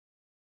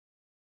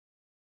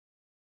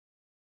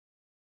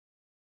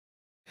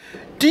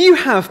Do you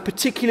have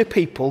particular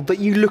people that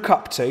you look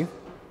up to?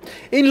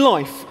 In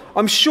life,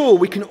 I'm sure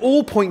we can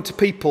all point to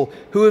people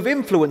who have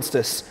influenced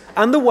us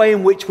and the way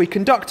in which we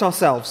conduct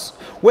ourselves,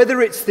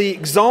 whether it's the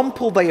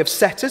example they have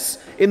set us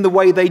in the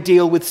way they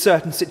deal with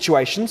certain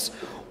situations,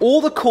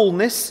 or the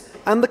coolness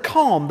and the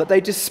calm that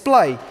they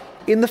display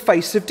in the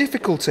face of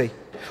difficulty,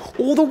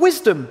 or the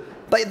wisdom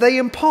that they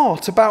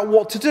impart about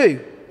what to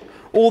do,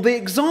 or the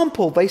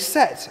example they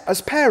set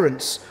as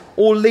parents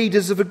or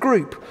leaders of a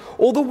group,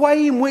 or the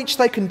way in which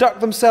they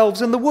conduct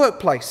themselves in the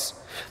workplace,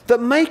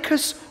 that make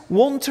us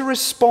want to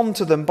respond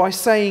to them by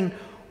saying,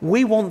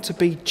 we want to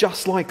be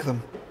just like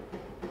them.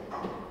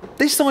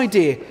 This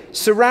idea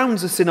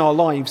surrounds us in our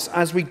lives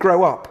as we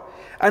grow up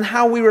and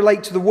how we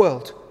relate to the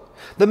world.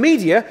 The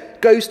media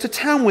goes to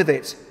town with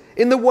it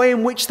in the way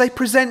in which they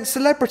present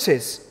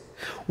celebrities.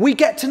 We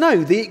get to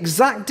know the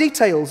exact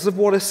details of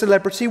what a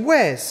celebrity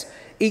wears,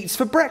 eats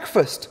for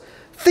breakfast,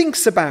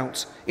 thinks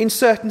about in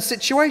certain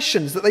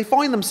situations that they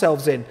find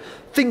themselves in,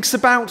 thinks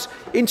about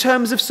in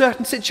terms of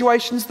certain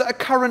situations that are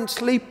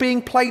currently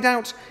being played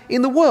out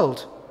in the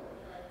world,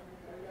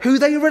 who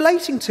they are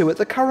relating to at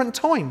the current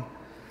time,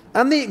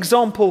 and the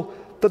example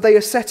that they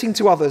are setting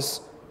to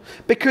others,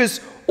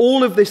 because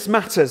all of this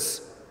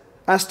matters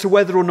as to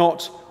whether or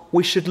not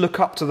we should look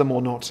up to them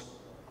or not.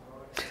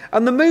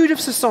 And the mood of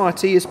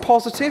society is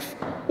positive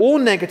or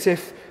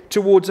negative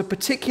towards a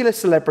particular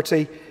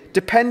celebrity,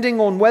 depending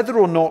on whether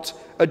or not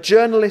a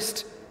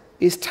journalist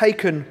is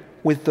taken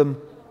with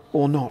them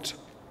or not.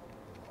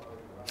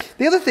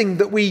 The other thing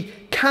that we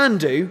can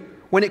do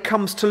when it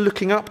comes to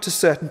looking up to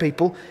certain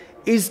people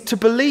is to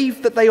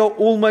believe that they are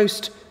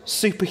almost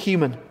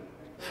superhuman,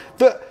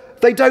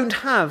 that they don't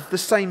have the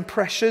same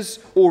pressures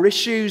or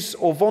issues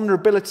or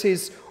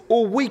vulnerabilities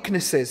or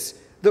weaknesses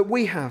that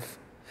we have,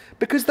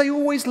 because they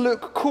always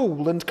look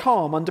cool and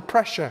calm under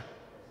pressure.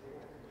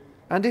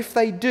 And if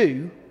they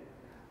do,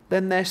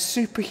 then their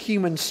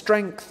superhuman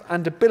strength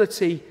and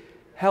ability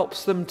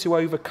helps them to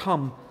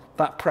overcome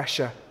that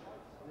pressure,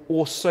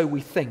 or so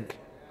we think.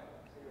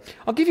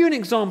 I'll give you an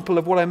example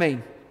of what I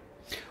mean.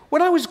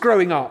 When I was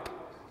growing up,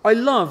 I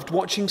loved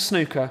watching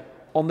snooker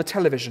on the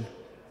television.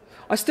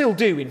 I still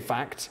do, in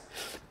fact.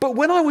 But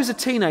when I was a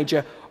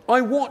teenager,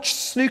 I watched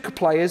snooker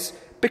players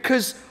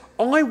because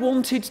I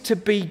wanted to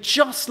be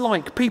just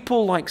like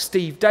people like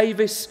Steve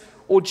Davis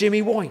or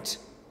Jimmy White.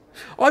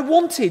 I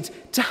wanted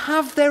to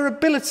have their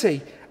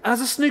ability as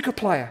a snooker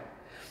player.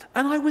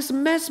 And I was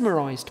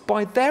mesmerised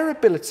by their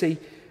ability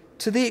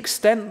to the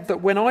extent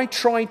that when I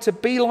tried to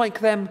be like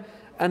them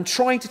and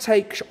tried to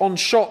take on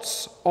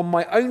shots on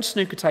my own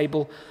snooker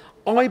table,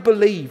 I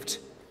believed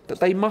that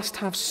they must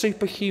have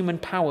superhuman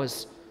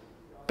powers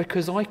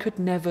because I could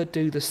never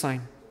do the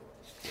same.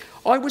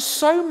 I was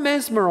so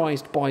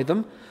mesmerised by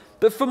them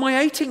that for my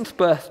 18th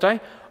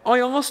birthday, I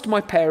asked my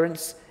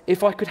parents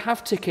if I could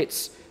have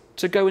tickets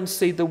to go and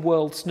see the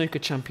World Snooker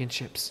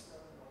Championships.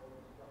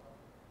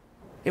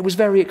 It was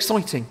very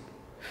exciting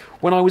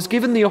when I was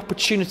given the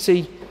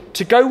opportunity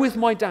to go with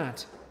my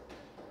dad.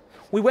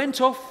 We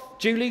went off,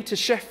 Julie, to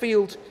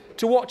Sheffield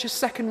to watch a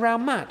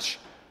second-round match.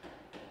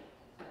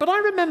 But I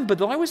remember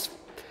that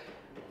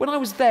when I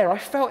was there, I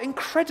felt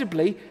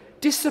incredibly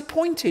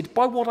disappointed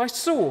by what I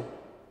saw.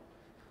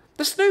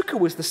 The snooker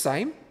was the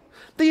same.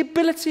 The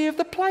ability of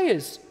the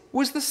players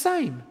was the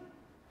same.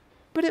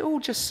 But it all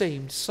just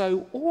seemed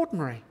so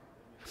ordinary.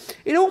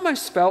 It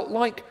almost felt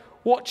like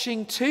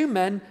watching two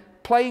men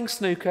playing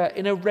snooker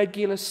in a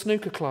regular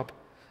snooker club,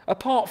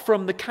 apart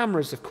from the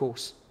cameras, of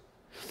course.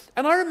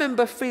 And I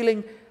remember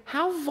feeling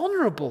how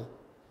vulnerable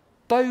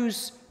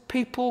those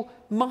people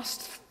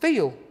must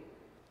feel.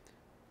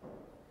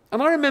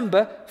 And I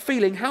remember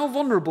feeling how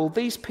vulnerable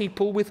these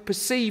people with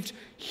perceived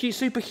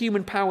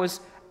superhuman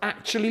powers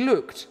actually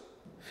looked.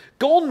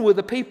 Gone were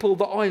the people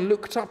that I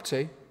looked up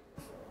to.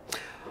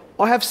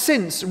 I have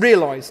since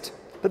realised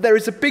that there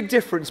is a big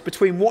difference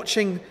between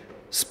watching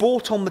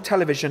sport on the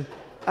television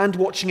and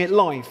watching it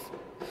live.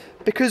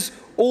 Because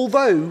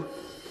although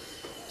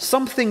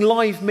something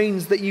live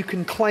means that you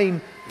can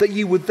claim that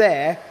you were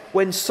there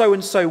when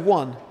so-and-so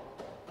won,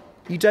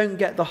 you don't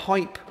get the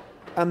hype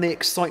and the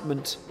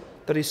excitement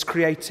that is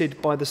created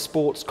by the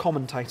sports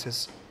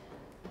commentators.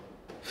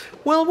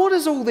 Well, what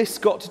has all this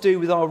got to do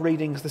with our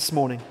readings this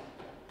morning?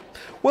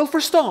 Well, for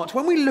a start,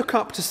 when we look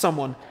up to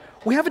someone,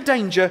 we have a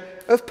danger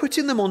of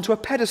putting them onto a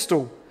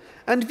pedestal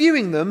and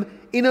viewing them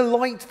in a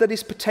light that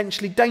is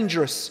potentially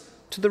dangerous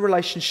to the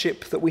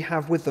relationship that we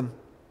have with them.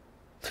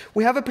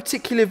 We have a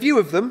particular view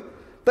of them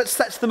that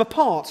sets them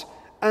apart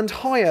and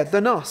higher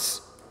than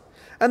us.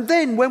 And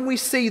then when we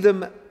see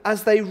them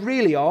as they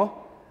really are,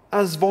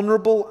 as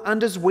vulnerable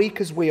and as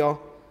weak as we are,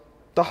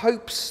 the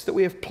hopes that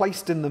we have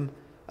placed in them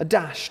are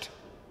dashed.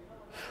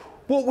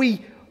 What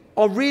we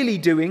are really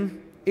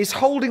doing is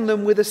holding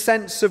them with a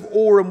sense of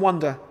awe and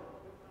wonder.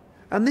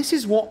 And this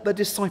is what the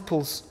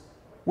disciples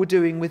were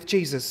doing with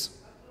Jesus.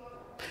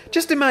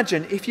 Just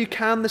imagine, if you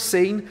can, the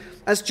scene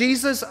as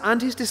Jesus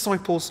and his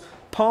disciples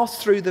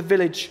pass through the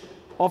village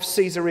of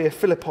Caesarea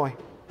Philippi.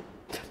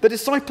 The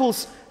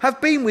disciples have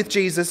been with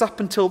Jesus up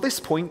until this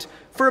point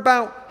for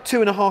about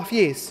 2.5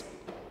 years.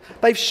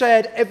 They've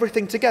shared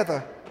everything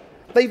together.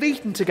 They've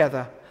eaten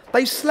together.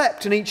 They've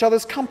slept in each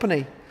other's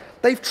company.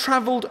 They've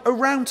travelled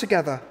around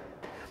together.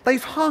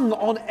 They've hung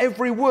on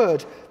every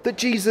word that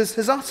Jesus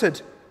has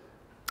uttered.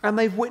 And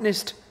they've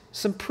witnessed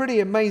some pretty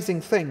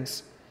amazing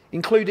things,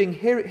 including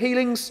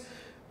healings,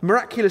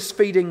 miraculous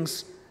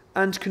feedings,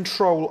 and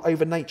control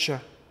over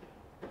nature.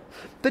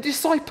 The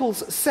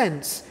disciples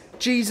sense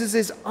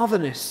Jesus'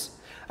 otherness,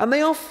 and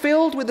they are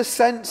filled with a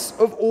sense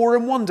of awe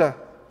and wonder.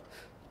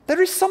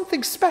 There is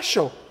something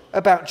special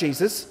about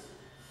Jesus.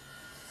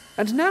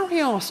 And now he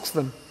asks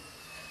them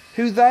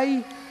who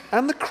they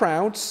and the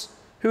crowds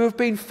who have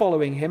been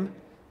following him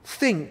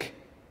think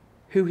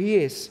who he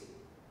is.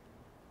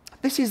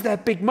 This is their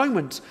big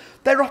moment,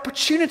 their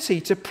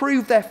opportunity to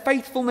prove their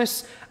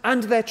faithfulness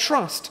and their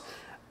trust,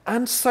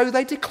 and so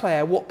they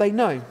declare what they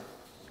know.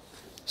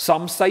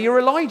 Some say you're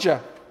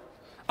Elijah.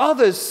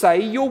 Others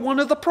say you're one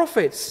of the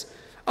prophets.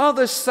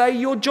 Others say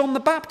you're John the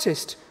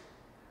Baptist.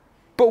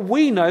 But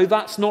we know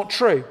that's not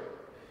true.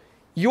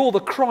 You're the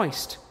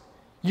Christ.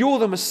 You're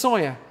the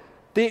Messiah,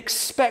 the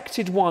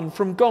expected one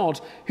from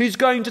God, who's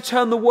going to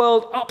turn the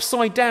world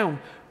upside down,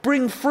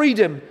 bring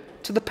freedom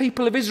to the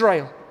people of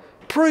Israel,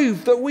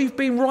 prove that we've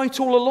been right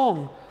all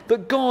along,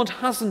 that God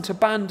hasn't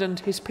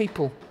abandoned his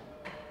people.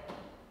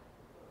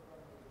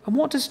 And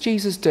what does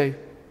Jesus do?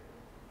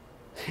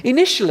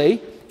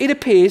 Initially, it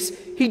appears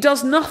he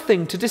does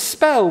nothing to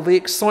dispel the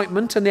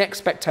excitement and the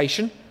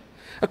expectation.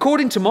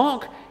 According to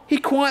Mark, he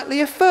quietly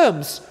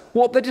affirms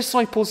what the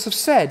disciples have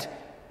said,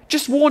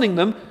 just warning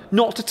them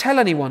not to tell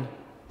anyone.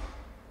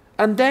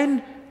 And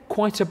then,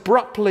 quite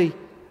abruptly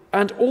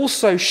and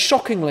also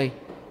shockingly,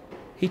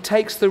 he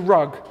takes the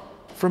rug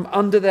from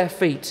under their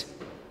feet,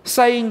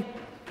 saying,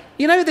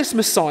 "You know this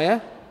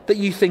Messiah that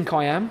you think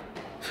I am?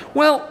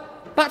 Well,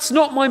 that's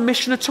not my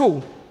mission at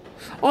all.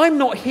 I'm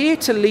not here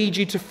to lead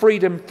you to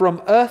freedom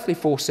from earthly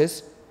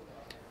forces.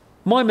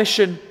 My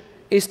mission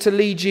is to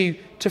lead you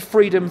to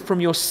freedom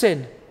from your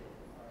sin,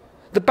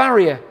 the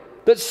barrier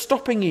that's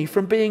stopping you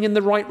from being in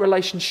the right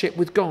relationship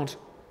with God.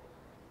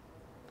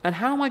 And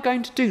how am I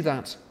going to do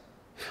that?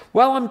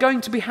 Well, I'm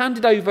going to be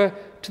handed over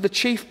to the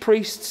chief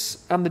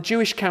priests and the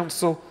Jewish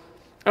council,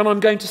 and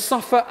I'm going to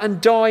suffer and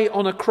die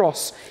on a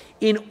cross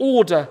in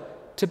order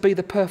to be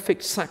the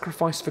perfect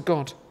sacrifice for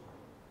God."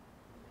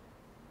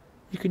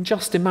 You can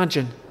just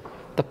imagine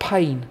the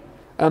pain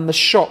and the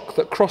shock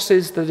that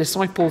crosses the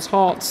disciples'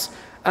 hearts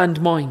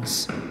and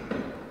minds.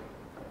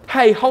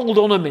 "Hey, hold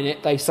on a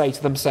minute," they say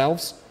to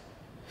themselves.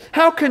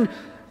 "How can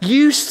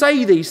you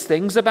say these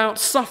things about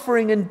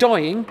suffering and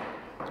dying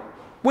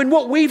when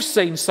what we've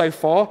seen so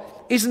far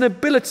is an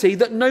ability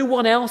that no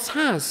one else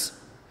has?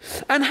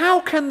 And how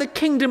can the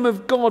kingdom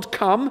of God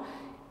come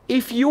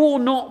if you're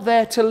not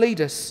there to lead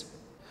us?"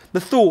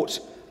 The thought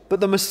that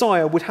the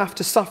Messiah would have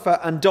to suffer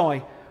and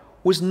die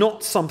was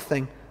not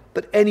something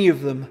that any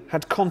of them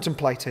had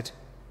contemplated.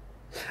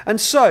 And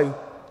so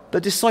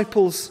the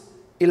disciples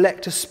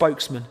elect a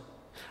spokesman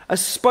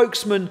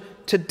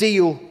to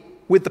deal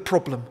with the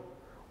problem,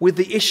 with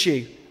the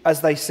issue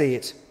as they see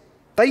it.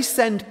 They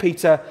send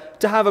Peter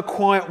to have a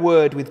quiet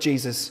word with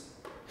Jesus,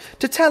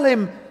 to tell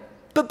him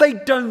that they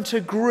don't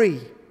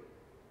agree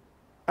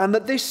and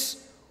that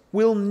this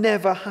will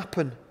never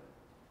happen.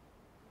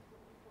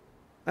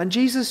 And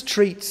Jesus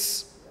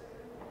treats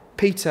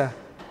Peter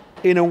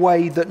in a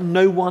way that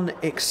no one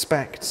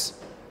expects.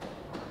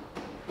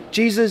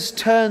 Jesus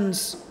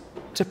turns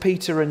to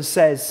Peter and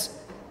says,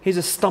 "He's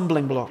a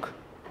stumbling block."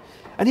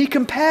 And he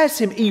compares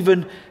him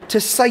even to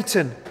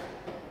Satan.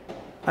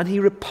 And he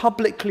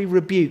publicly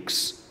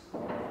rebukes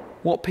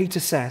what Peter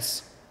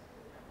says.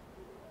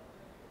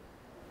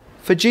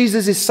 For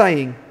Jesus is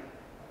saying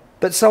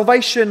that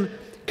salvation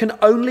can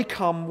only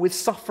come with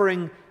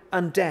suffering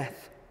and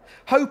death.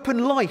 Hope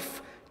and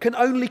life can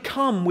only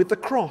come with the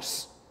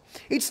cross.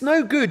 It's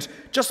no good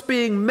just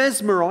being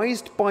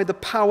mesmerized by the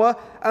power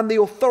and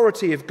the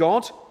authority of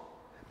God,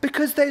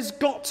 because there's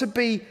got to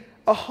be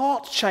a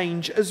heart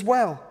change as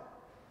well.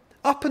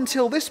 Up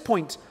until this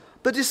point,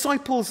 the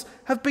disciples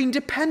have been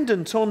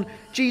dependent on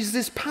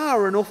Jesus'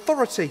 power and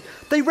authority.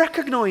 They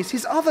recognize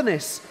his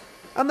otherness,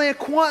 and they are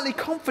quietly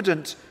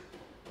confident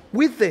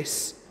with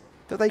this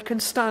that they can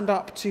stand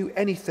up to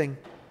anything.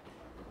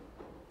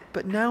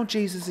 But now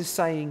Jesus is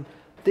saying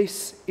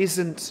this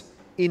isn't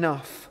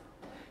enough.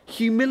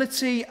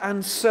 Humility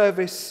and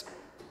service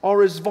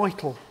are as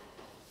vital,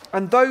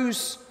 and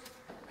those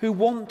who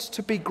want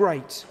to be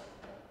great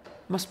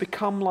must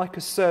become like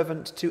a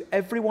servant to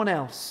everyone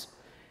else,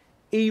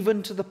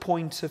 even to the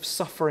point of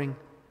suffering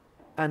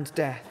and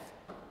death.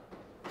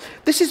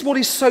 This is what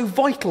is so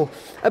vital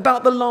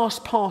about the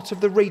last part of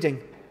the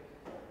reading.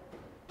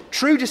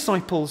 True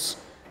disciples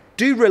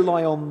do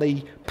rely on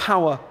the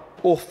power,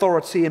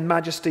 authority, and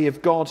majesty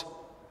of God,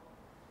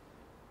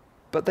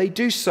 but they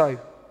do so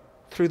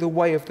through the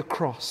way of the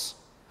cross.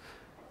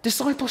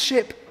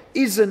 Discipleship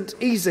isn't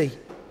easy.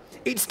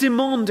 It's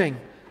demanding,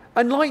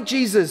 and like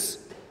Jesus,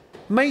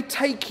 may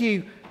take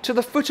you to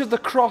the foot of the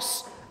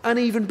cross and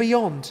even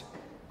beyond.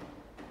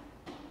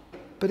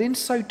 But in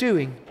so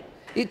doing,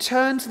 It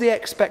turns the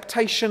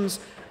expectations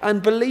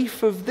and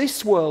belief of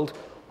this world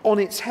on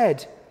its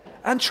head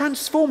and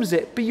transforms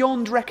it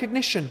beyond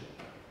recognition.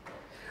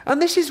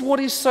 And this is what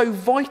is so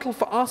vital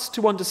for us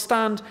to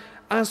understand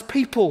as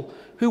people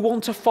who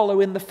want to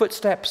follow in the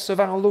footsteps of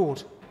our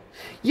Lord.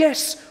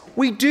 Yes,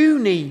 we do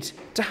need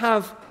to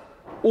have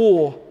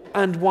awe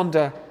and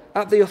wonder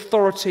at the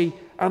authority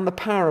and the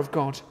power of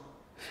God.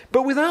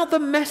 But without the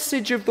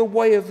message of the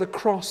way of the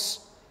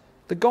cross,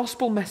 the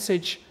gospel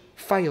message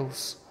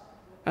fails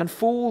and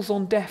falls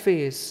on deaf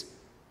ears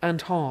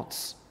and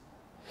hearts.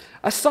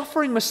 A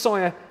suffering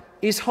Messiah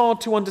is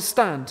hard to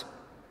understand,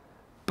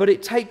 but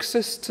it takes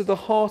us to the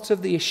heart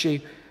of the issue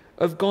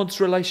of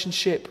God's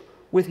relationship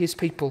with his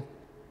people.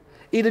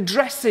 It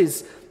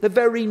addresses the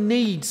very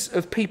needs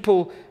of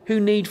people who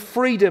need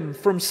freedom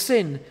from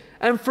sin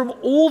and from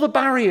all the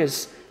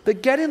barriers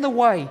that get in the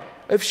way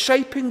of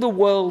shaping the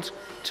world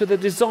to the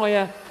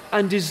desire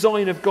and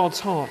design of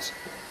God's heart.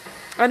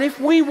 And if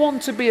we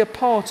want to be a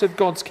part of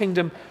God's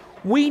kingdom,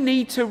 we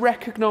need to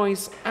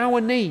recognise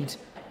our need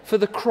for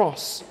the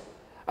cross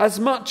as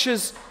much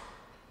as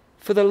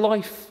for the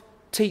life,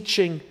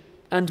 teaching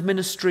and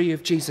ministry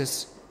of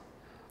Jesus.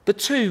 The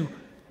two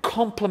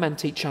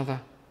complement each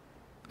other,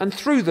 and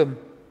through them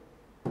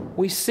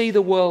we see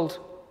the world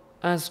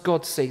as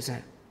God sees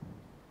it.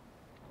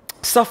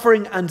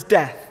 Suffering and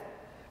death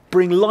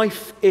bring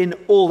life in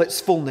all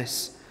its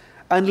fullness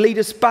and lead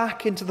us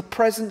back into the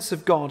presence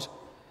of God,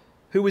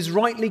 who is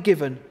rightly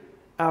given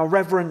our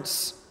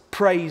reverence,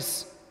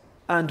 praise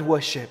and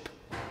worship.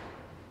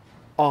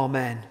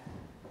 Amen.